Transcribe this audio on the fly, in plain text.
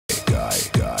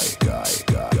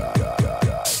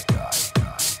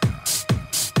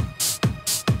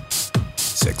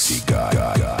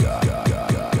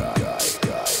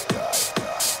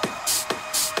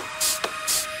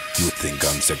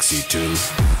sexy too.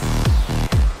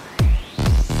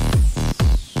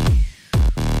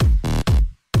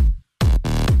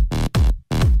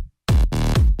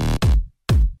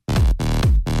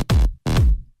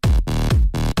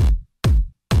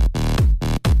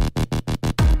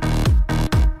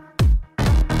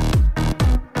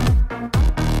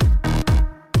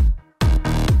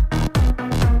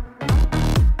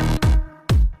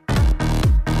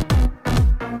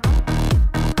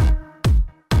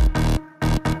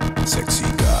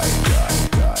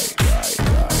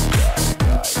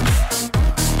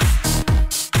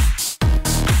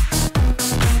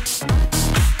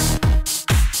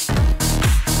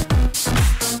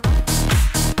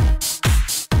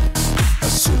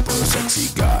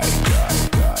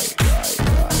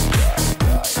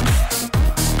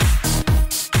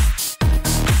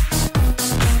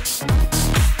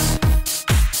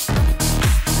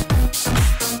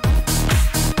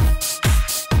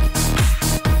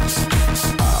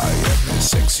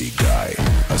 Sexy guy,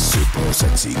 a super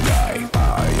sexy guy. Sexy guy, a super sexy guy.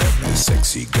 I am a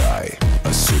sexy guy,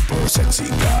 a super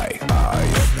sexy guy. I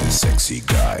am a sexy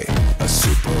guy, a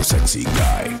super sexy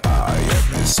guy. I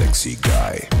am a sexy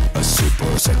guy, a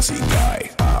super sexy guy.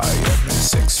 I am a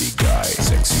sexy guy,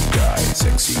 sexy guy,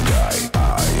 sexy guy.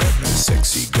 I am a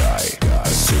sexy guy, a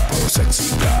super sexy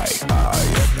guy. I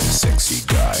am a sexy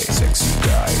guy, sexy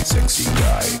guy, sexy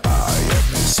guy. I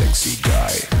am a sexy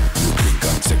guy. You think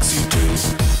I'm sexy too?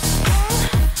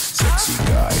 Sexy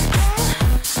guy,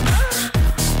 sexy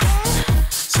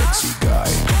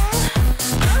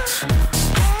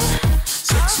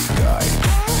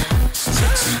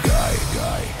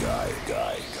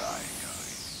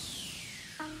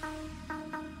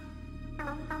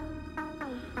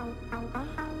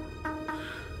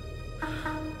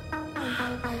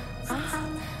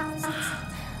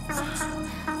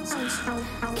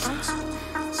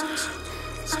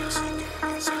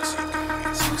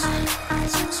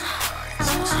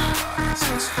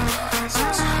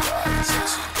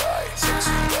guy,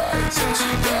 sexy guy,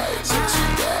 sexy guy,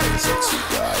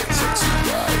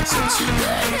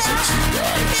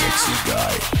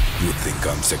 guy. You think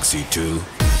I'm sexy too?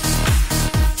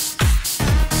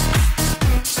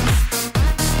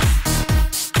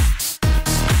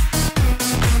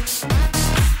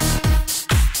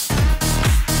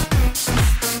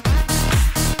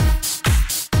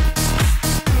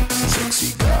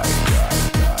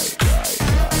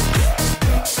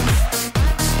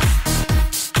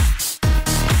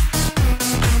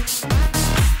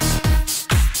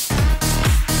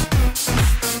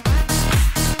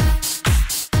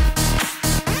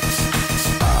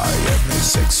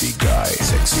 Sexy guy, sexy guy,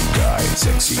 sexy guy,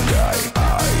 sexy guy.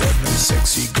 I am a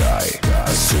sexy guy,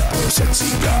 a super sexy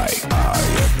guy. I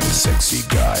am a sexy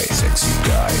guy, sexy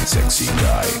guy, sexy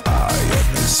guy. I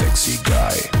am a sexy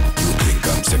guy. You think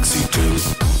I'm sexy too?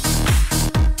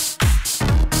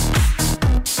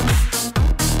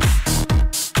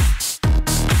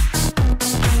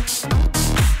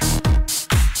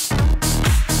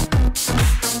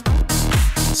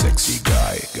 Sexy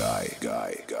guy.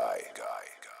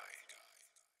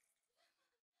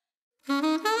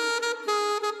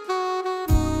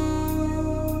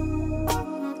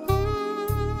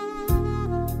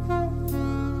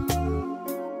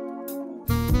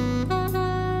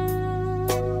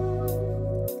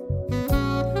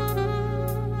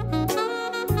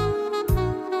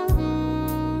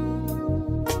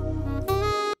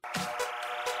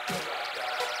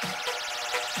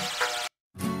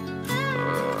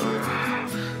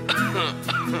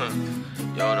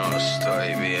 Yo no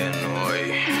estoy bien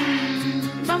hoy.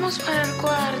 Vamos para el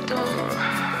cuarto.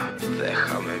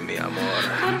 Déjame, mi amor.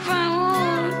 Por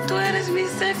favor, tú eres mi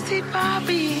sexy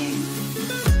papi.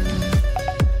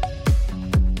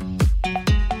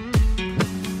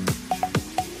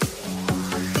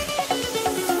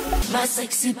 My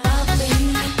sexy papi.